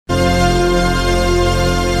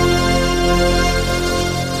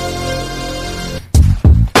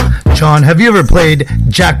John, have you ever played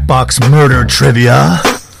Jackbox Murder Trivia?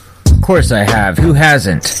 Of course I have. Who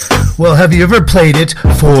hasn't? Well, have you ever played it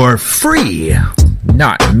for free?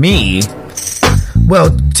 Not me.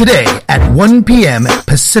 Well, today at 1 p.m.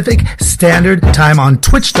 Pacific Standard Time on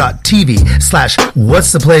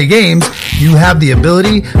twitch.tv/what's-the-play-games, you have the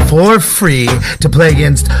ability for free to play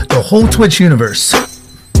against the whole Twitch universe.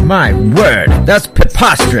 My word, that's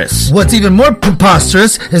preposterous. What's even more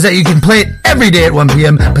preposterous is that you can play it every day at 1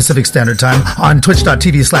 p.m. Pacific Standard Time on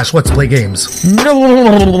twitch.tv/what's-play-games.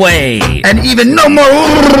 No way. And even no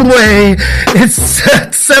more way. It's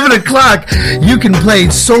at 7 o'clock. You can play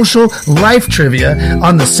social life trivia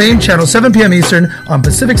on the same channel, 7 p.m. Eastern on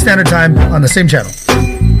Pacific Standard Time on the same channel.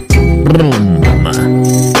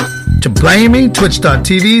 To blame me,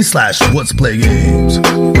 twitch.tv/what's-play-games.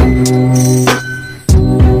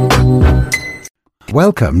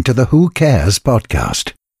 Welcome to the Who Cares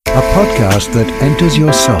podcast, a podcast that enters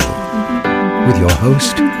your soul, with your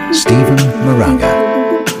host, Stephen Moraga.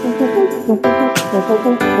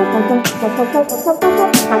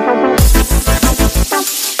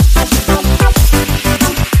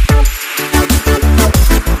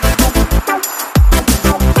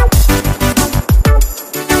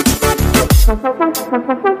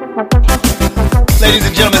 Ladies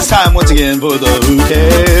and gentlemen, it's time once again for the Who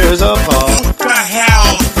Cares of Paul. Who the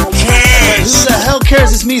hell cares? Who the hell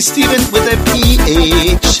cares? It's me, Steven, with a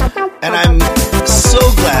PH. And I'm so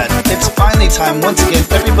glad it's finally time once again.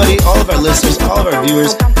 Everybody, all of our listeners, all of our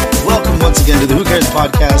viewers, welcome once again to the Who Cares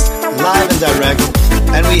podcast, live and direct.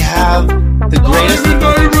 And we have the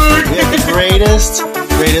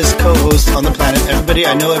greatest co-host on the planet. Everybody,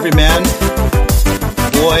 I know every man,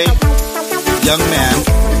 boy, young man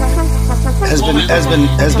has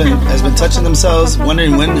been touching themselves,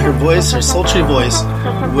 wondering when her sultry voice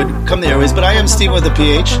would come to the airways. But I am Steve with a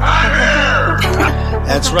PH.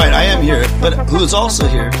 That's right, I am here. But who's also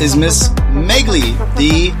here is Miss Megley,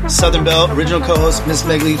 the Southern Belle original co-host. Miss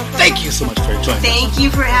Megley, thank you so much for joining us. Thank you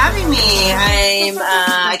for having me.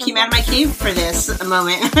 I came out of my cave for this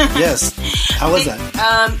moment. Yes. How was that?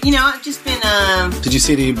 I've just been. Did you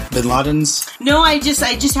see the Bin Ladens? No, I just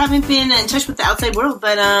haven't been in touch with the outside world.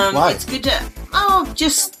 But why? It's good to.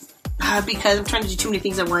 Because I'm trying to do too many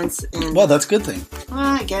things at once. And, well, that's a good thing. Well,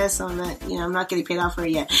 I guess I'm not getting paid off for it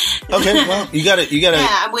yet. Okay, well, you got to. Yeah,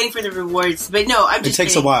 I'm waiting for the rewards. But no, I'm just. It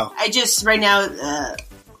takes kidding. a while. I just right now,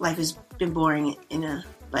 life has been boring.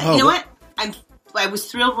 But you know what? I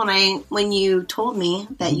was thrilled when you told me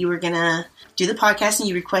that you were gonna do the podcast and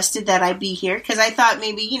you requested that I be here because I thought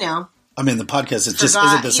maybe I mean, the podcast just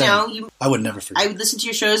isn't the same. I would never forget. I would listen to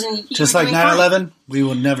your shows and just like 9/11, we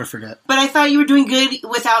will never forget. But I thought you were doing good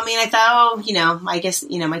without me, and I thought, I guess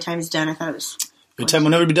my time is done. I thought it was. Your time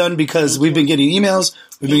will never be done because we've been getting emails,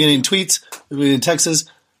 we've been getting tweets, we've been getting texts.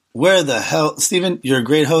 Where the hell, Steven? You're a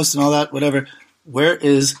great host and all that, whatever. Where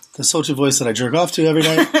is the sultry voice that I jerk off to every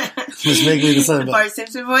night? Just make me the Bart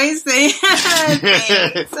Simpson voice. Thanks.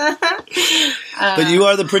 But you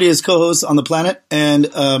are the prettiest co-host on the planet,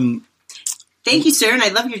 and thank you, sir. And I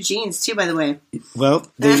love your jeans too, by the way. Well,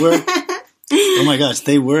 they were. Oh my gosh,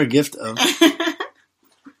 they were a gift of.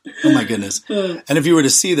 Oh my goodness! And if you were to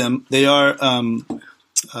see them, they are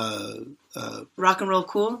rock and roll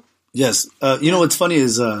cool. Yes. You know what's funny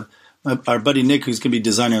is our buddy Nick, who's going to be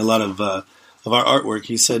designing a lot of our artwork.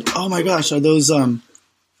 He said, "Oh my gosh, are those? Oh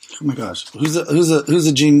my gosh, who's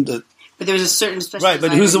the gene that?" But there's a certain special. Right,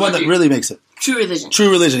 but who's the one that really makes it? True Religion.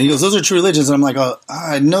 True Religion. He goes, those are True Religions. And I'm like, oh,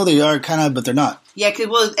 I know they are kind of, but they're not. Yeah,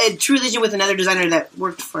 True Religion with another designer that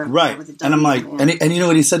worked for him. Right. And I'm like, and you know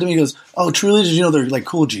what he said to me? He goes, oh, True Religion, they're like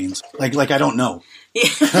cool jeans. Like I don't know. Yeah.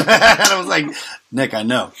 And I was like, Nick, I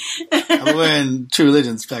know. I'm wearing True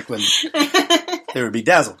Religions back when they were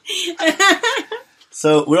bedazzled.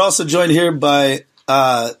 So we're also joined here by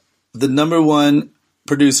the number one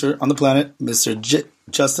producer on the planet, Mr.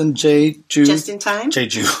 Justin J. Jew. Just in time? J.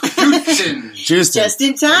 Jew. Houston. Just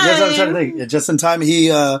in time. That's what I was trying to think. Yeah, just in time. He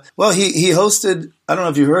hosted, I don't know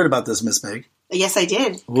if you heard about this, Miss Meg. Yes, I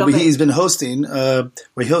did. Well, he's been hosting, where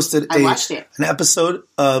he hosted an episode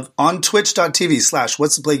of on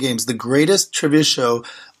twitch.tv/what's-the-play-games, the greatest trivia show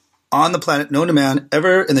on the planet, known to man,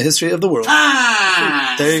 ever in the history of the world.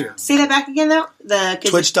 There you go. Say that back again, though.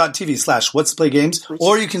 Twitch.tv/what's-the-play-games.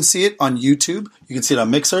 Or you can see it on YouTube. You can see it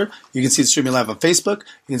on Mixer. You can see it streaming live on Facebook.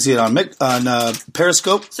 You can see it on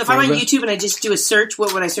Periscope. So if I'm on YouTube and I just do a search,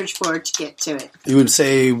 what would I search for to get to it? You would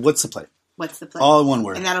say, what's the play? What's the play? All in one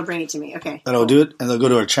word. And that'll bring it to me. Okay. That'll do it. And they'll go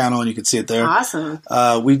to our channel and you can see it there. Awesome.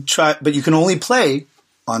 We try, but you can only play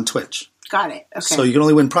on Twitch. Got it. Okay. So you can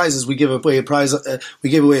only win prizes. We give away a prize. We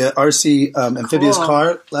gave away an RC amphibious Cool.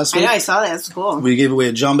 car last week. I know. I saw that. That's cool. We gave away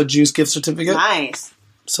a Jamba Juice gift certificate. Nice.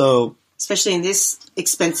 So Especially in this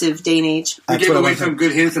expensive day and age. We that's gave what I away want to- some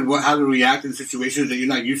good hints of how to react in situations that you're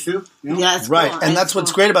not used to. You know? Yeah, that's Right, cool. and that's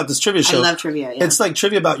what's great about this trivia show. I love trivia. Yeah. It's like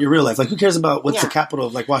trivia about your real life. Like, who cares about what's Yeah. the capital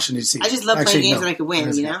of like Washington D.C.? I just love Actually, playing games no. that I could win.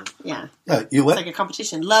 Yes, You yeah. know? Yeah. Yeah, you what? It's like a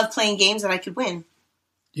competition. Love playing games that I could win.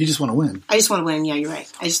 You just want to win. I just want to win. Yeah, you're right.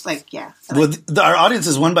 I just like, yeah. Well, our audience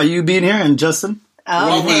is won by you being here and Justin. We're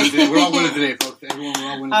all winners okay. today. We're all winners today, folks. Everyone, we're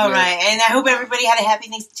all winners All today. right. And I hope everybody had a happy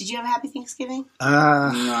Thanksgiving. Did you have a happy Thanksgiving?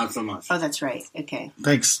 Not so much. Oh, that's right. Okay.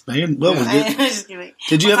 Thanks, Megan. Well, we I'm did. just kidding.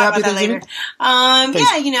 Did you We'll have talk a happy about that later. Thanksgiving?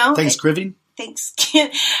 Yeah, you know. Thanksgiving?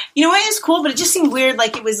 Thanksgiving. You know what? It was cool, but it just seemed weird.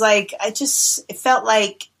 Like, it was like, it felt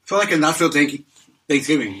like A not so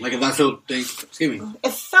Thanksgiving. Like a not so Thanksgiving.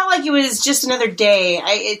 it felt like it was just another day.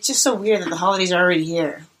 It's just so weird that the holidays are already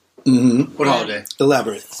here. Mm-hmm. What holiday?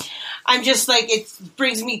 Elaborate. I'm just like, it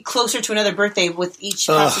brings me closer to another birthday with each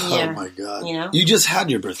passing year. Oh, my God. You know? You just had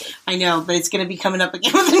your birthday. I know, but it's going to be coming up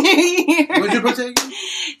again with the new year. When's your birthday again?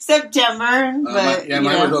 September. But, mine you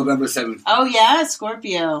know. was November 7th. Oh, yeah,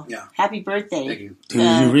 Scorpio. Yeah. Happy birthday. Thank you. Do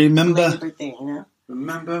you remember belated birthday, you know?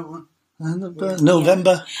 Remember what?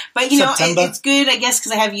 November? But, you know, September? it's good, I guess,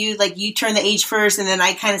 because I have you, like, you turn the age first, and then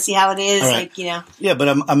I kind of see how it is, All right. like, you know. Yeah, but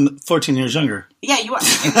I'm 14 years younger. Yeah, you are. Yeah,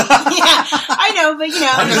 I know, but, you know.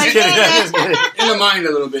 I'm it's just like, kidding. I'm just kidding. In the mind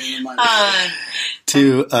a little bit. In the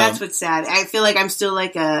mind. That's what's sad. I feel like I'm still,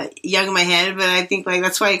 like, young in my head, but I think, like,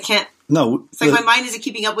 that's why I can't. No. It's like my mind isn't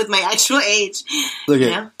keeping up with my actual age. Look You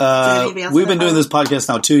at know? Does anybody else we've have been that doing problem? this podcast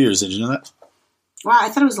now 2 years. Did you know that? Wow, I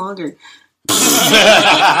thought it was longer.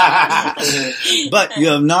 But you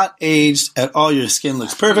have not aged at all. Your skin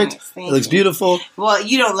looks perfect. Nice, It thank looks you. beautiful. Well,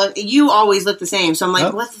 you don't look. You always look the same. So I'm like,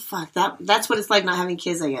 Huh? what the fuck? That's what it's like not having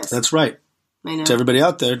kids. I guess. That's right. I know. To everybody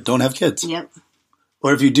out there, don't have kids. Yep.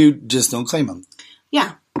 Or if you do, just don't claim them.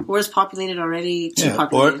 Yeah. Or it's populated already. Too Yeah. Or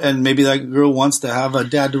populated. and maybe that girl wants to have a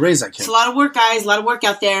dad to raise that kid. It's a lot of work, guys. A lot of work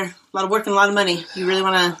out there. A lot of work and a lot of money. You really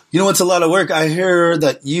want to. You know what's a lot of work? I hear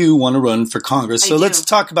that you want to run for Congress. So I do. let's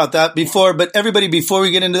talk about that before. But everybody, before we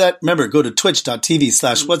get into that, remember, go to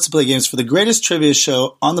twitch.tv/What's to Play Games for the greatest trivia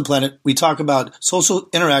show on the planet. We talk about social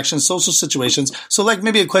interactions, social situations. So like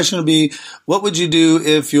maybe a question would be, what would you do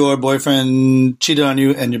if your boyfriend cheated on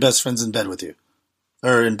you and your best friend's in bed with you?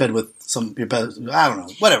 Or in bed with your best, I don't know,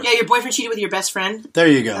 whatever. Yeah, your boyfriend cheated with your best friend. There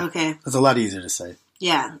you go. Okay. That's a lot easier to say.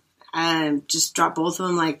 Yeah. Just drop both of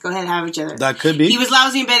them. Like, go ahead, have each other. That could be. He was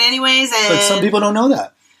lousy in bed anyways. And But some people don't know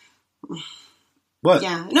that. What?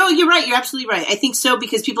 Yeah. No, you're right. You're absolutely right. I think so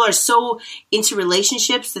because people are so into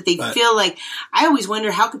relationships that they Right. feel like, I always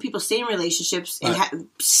wonder how can people stay in relationships and Right.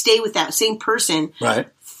 stay with that same person Right.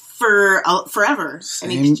 for forever.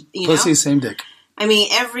 Same pussy, same dick. I mean,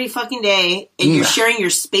 every fucking day, and you're sharing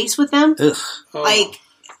your space with them. Ugh. Like,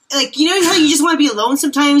 you know how you just want to be alone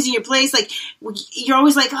sometimes in your place? Like, you're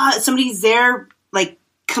always like, somebody's there, like,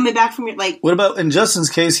 coming back from your, like, What about, in Justin's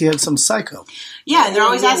case, he had some psycho. yeah, and they're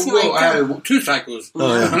always asking, like, I had 2 cycles.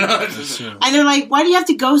 Oh, yeah. and they're like, why do you have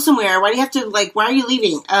to go somewhere? Why do you have to, like, why are you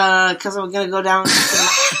leaving? Because I'm going to go down.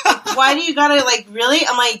 Like, why do you got to, like, really?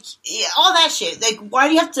 I'm like, yeah, all that shit. Like, why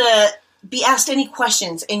do you have to be asked any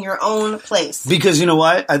questions in your own place? Because you know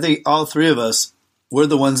why? I think all three of us, we're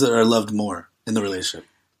the ones that are loved more in the relationship.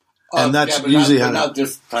 And that's but usually not, how... but not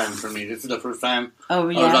this time for me. This is the first time Oh, I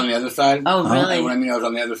was yeah. on the other side. Oh, really? And when I mean I was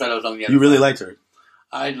on the other side, I was on the other You really side. liked her.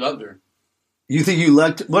 I loved her. You think you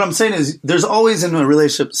liked... What I'm saying is, there's always in a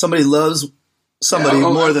relationship, somebody loves somebody Yeah,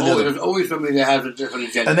 more than the There's other. always somebody that has a different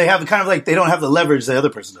agenda. And they have kind of like, they don't have the leverage the other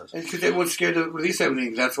person does. It's because they weren't scared to release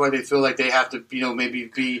everything. That's why they feel like they have to, maybe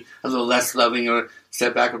be a little less loving or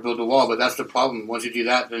step back or build a wall. But that's the problem. Once you do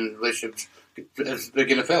that, then relationships, they're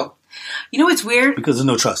going to fail. You know what's weird? Because there's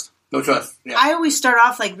no trust. No trust. Yeah. I always start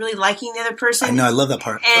off, like, really liking the other person. I know, I love that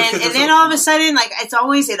part. And then all of a sudden, like, it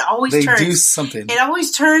always They turns. do something. It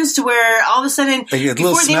always turns to where all of a sudden, They get a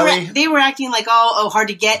little before smelly. they were acting like oh hard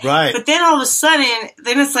to get, Right. But then all of a sudden,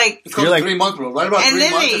 then it's like, It's called You're like- 3 month rule. Right about And 3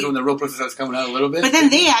 then months they- is when the real person starts coming out a little bit. but then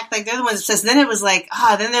they act like they're the ones that says. Then it was like,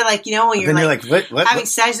 then they're like, when Then you're you're like, like, what? having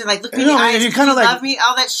sex and like look me in No, the man, eyes, you're kinda you like- love me,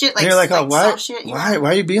 all that shit, like And you're like, oh, why? soft shit, Why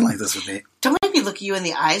are you being like this with me? Don't make me look you in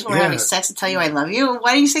the eyes when we're Yeah. having sex and tell you I love you.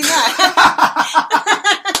 Why do you say that?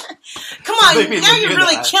 Come on, Make me now look you you're in the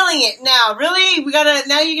really eye. killing it. Now, really,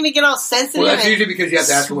 now you're gonna get all sensitive. well, that's and usually because you have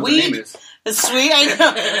to ask them what the sweet. name is. It's sweet. I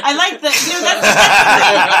know. I like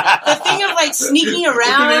that. That's the thing of like sneaking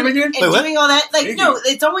around name and again? Wait, what? doing all that. Like, Thank no, you.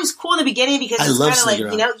 it's always cool in the beginning because I it's love kind of like, sneaking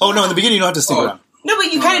around. you know. Oh, no, yeah. in the beginning you don't have to stick Oh. around. No,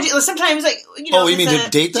 but you kind of do. Sometimes, like, you know. Oh, you if mean it's to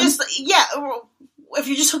date them? Just, yeah. if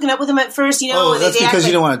you're just hooking up with them at first, Oh, that's they because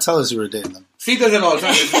you don't want to tell us you were dating them. She does it all the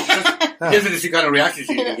time. It's just the kind of reaction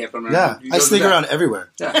she can get from her. Yeah, I sneak around everywhere.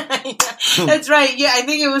 Yeah. That's right. Yeah, I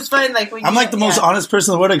think it was fun. Like when I'm like the most honest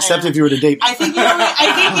person in the world, except if you were to date me. I think the only.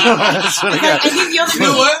 I think the only. You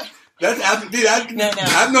know what?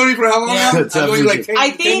 I've known you for how long now? I've known you like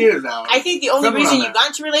 10 years now. I think the only reason you got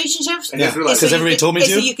into relationships is because everybody told me to.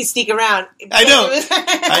 so you could sneak around.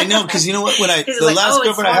 I know, because you know what? When the last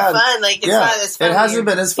girlfriend I had, fun. Like, it's not as fun. It hasn't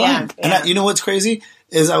been as fun. Yeah. And you know what's crazy?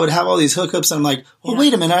 Is I would have all these hookups, and I'm like, well,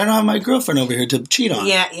 wait a minute, I don't have my girlfriend over here to cheat on.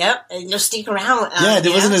 Yeah, yep. And you'll sneak around.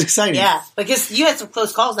 It wasn't as exciting. Yeah, because you had some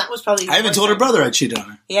close calls. That was probably. I even told her brother I cheated on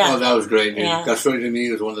her. Yeah. Oh, that was great, dude. Yeah. That story to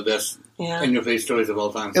me was one of the best in-your-face stories of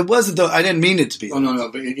all time. It wasn't, though. I didn't mean it to be. Oh,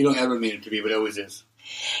 no, but you don't ever mean it to be, but it always is.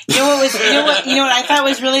 You know what I thought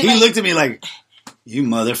was really. He looked at me like, you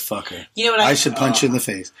motherfucker. You know what I should punch you in the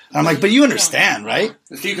face. And I'm like, but you understand, right?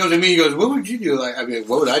 And Steve comes to me and goes, what would you do? Like, I mean,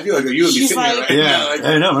 what would I do? I go, you would be sitting there, right? Yeah,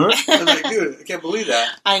 I know, remember? I was like, dude, I can't believe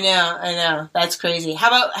that. I know. That's crazy. How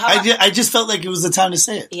about I just felt like it was the time to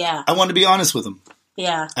say it. Yeah. I wanted to be honest with him.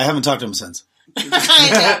 Yeah. I haven't talked to him since.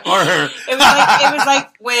 I know. Or her. It was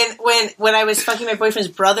like when I was fucking my boyfriend's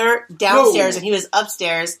brother downstairs and he was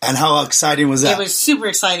upstairs. And how exciting was that? It was super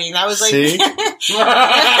exciting. That was like See?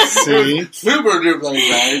 Super duper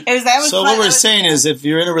exciting. So what we're saying is, if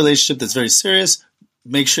you're in a relationship that's very serious,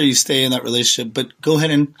 make sure you stay in that relationship, but go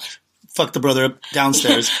ahead and fuck the brother up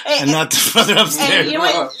downstairs and not the brother upstairs. And you know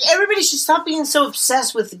what? Everybody should stop being so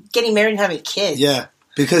obsessed with getting married and having kids. Yeah,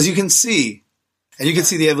 because you can see. And you can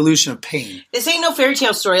see the evolution of pain. This ain't no fairy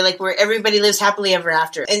tale story like where everybody lives happily ever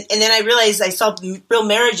after. And then I realized I saw real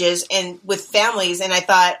marriages and with families, and I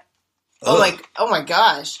thought, oh my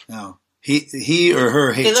gosh. No, he or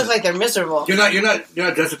her hates. They look like they're miserable. You're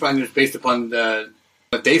not justifying this based upon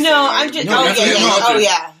what they say. No, I'm just.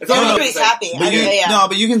 Everybody's happy.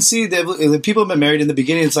 But you can see the people have been married in the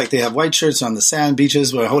beginning. It's like they have white shirts on the sand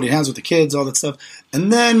beaches, where holding hands with the kids, all that stuff,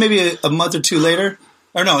 and then maybe a month or two later,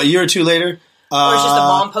 or no, a year or two later. Or it's just the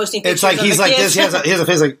mom posting pictures. It's like he's like kids. this. He has a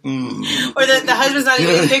face like. Or the husband's not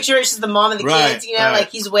even in the picture. It's just the mom and the kids. Like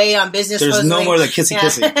he's way on business. There's no more of that kissy.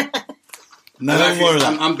 No more of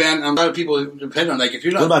that. I'm banned. A lot of people depend on if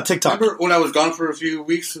you're not. What about TikTok? Remember when I was gone for a few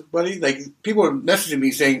weeks, buddy? Like people were messaging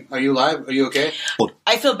me saying, "Are you alive? Are you okay?"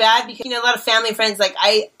 I feel bad because a lot of family and friends. Like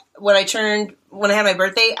when I had my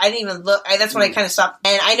birthday, I didn't even look. That's when I kind of stopped.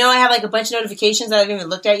 And I know I have like a bunch of notifications that I haven't even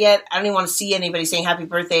looked at yet. I don't even want to see anybody saying happy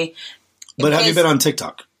birthday. But have you been on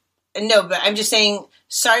TikTok? No, but I'm just saying.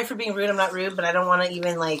 Sorry for being rude. I'm not rude, but I don't want to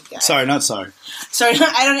even like. Sorry, not sorry. Sorry,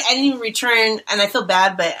 I didn't even return, and I feel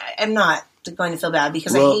bad, but I'm not going to feel bad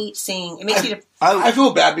because I hate seeing. It makes me. I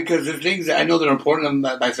feel bad because there's things that I know that are important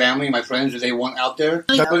to my family, my friends that they want out there.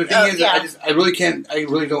 But the thing is, I really can't. I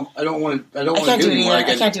really don't. I don't want to. I don't want to do it anymore.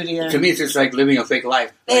 I can't do it either. To me, it's just like living a fake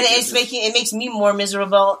life. And it makes me more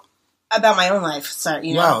miserable about my own life. So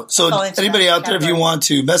Wow. So anybody out there, if you want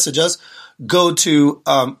to message us, go to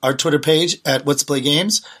our Twitter page at What's Play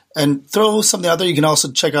Games and throw something out there. You can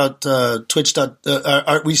also check out Twitch.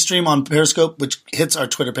 We stream on Periscope, which hits our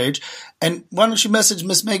Twitter page. And why don't you message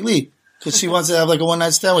Miss Meg Lee? Because she wants to have like a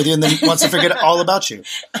one-night stand with you and then wants to forget all about you.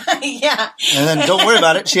 Yeah. And then don't worry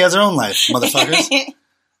about it. She has her own life, motherfuckers.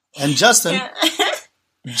 And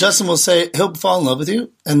Justin will say he'll fall in love with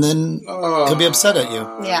you and then he'll be upset at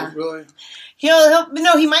you. Yeah. Really? He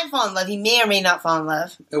might fall in love. He may or may not fall in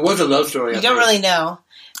love. It was a love story. You don't really know.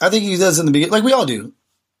 I think he does in the beginning, like we all do.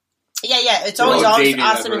 Yeah. It's always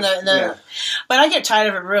awesome in the but I get tired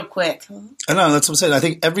of it real quick. I know, that's what I'm saying. I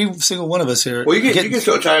think every single one of us here. Well, you get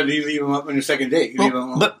so tired that you leave them up on your second date.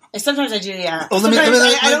 But sometimes I do, yeah. Well,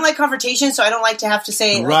 I don't like confrontation, so I don't like to have to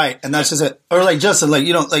say right, and that's just it. Or like Justin, like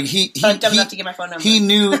he I'm dumb enough to get my phone number. He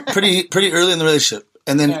knew pretty early in the relationship,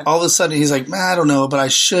 and then all of a sudden he's like, man, I don't know, but I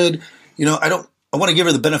should. I want to give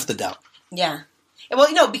her the benefit of the doubt. Yeah.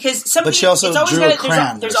 Well, because somebody. But she also drew a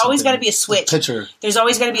crayon. There's always got to be a switch. Picture. There's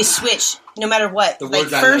always got to be a switch, no matter what. The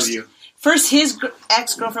words I love you. First, his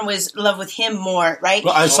ex-girlfriend was in love with him more, right?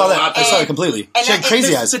 Well, I saw that. I saw it completely. She had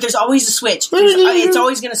crazy eyes. But there's always a switch. It's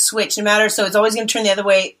always going to switch, no matter. So it's always going to turn the other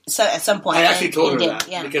way at some point. I actually told her that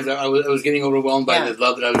because I was getting overwhelmed by the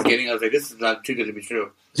love that I was getting. I was like, this is not too good to be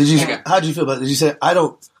true. How did you feel about it? Did you say, I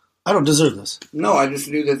don't deserve this? No, I just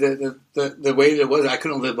knew that the way that it was, I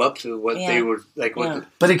couldn't live up to what they were like.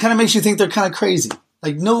 But it kind of makes you think they're kind of crazy.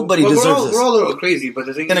 Like nobody deserves this. We're all a little crazy, but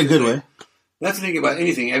the thing in a good way. That's the thing about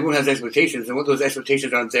anything. Everyone has expectations, and when those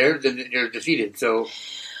expectations aren't there, then you're defeated. So,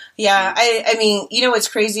 yeah, I mean, what's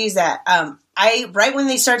crazy is that I right when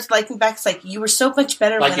they started to like me back, it's like, you were so much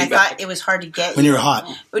better when I thought it was hard to get. When you were hot.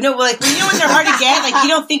 No, like, when they're hard to get, like, you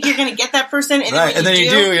don't think you're going to get that person. And right, then you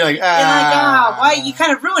do, you're like, why? You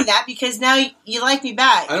kind of ruined that because now you like me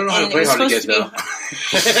back. I don't know how to play hard to get, though. Not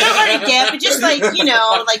hard to get, but just like,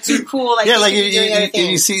 like too cool. Like, like if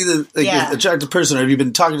you see the attractive person, or if you've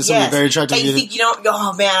been talking to somebody very attractive, and you think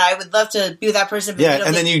oh man, I would love to be with that person. But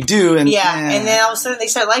and then you do, and and then all of a sudden they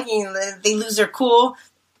start liking you, and they lose their cool.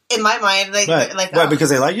 In my mind, right, because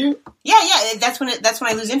they like you. Yeah, that's when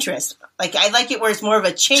I lose interest. Like, I like it where it's more of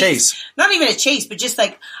a chase. Not even a chase, but just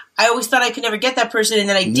like, I always thought I could never get that person, and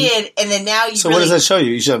then I did, and then now you. So what does that show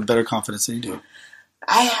you? You should have better confidence than you do.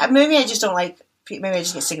 Maybe I just don't like. Maybe I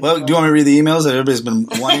just get sick of. Well, do you want me to read the emails that everybody's been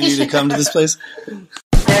wanting you to come to this place?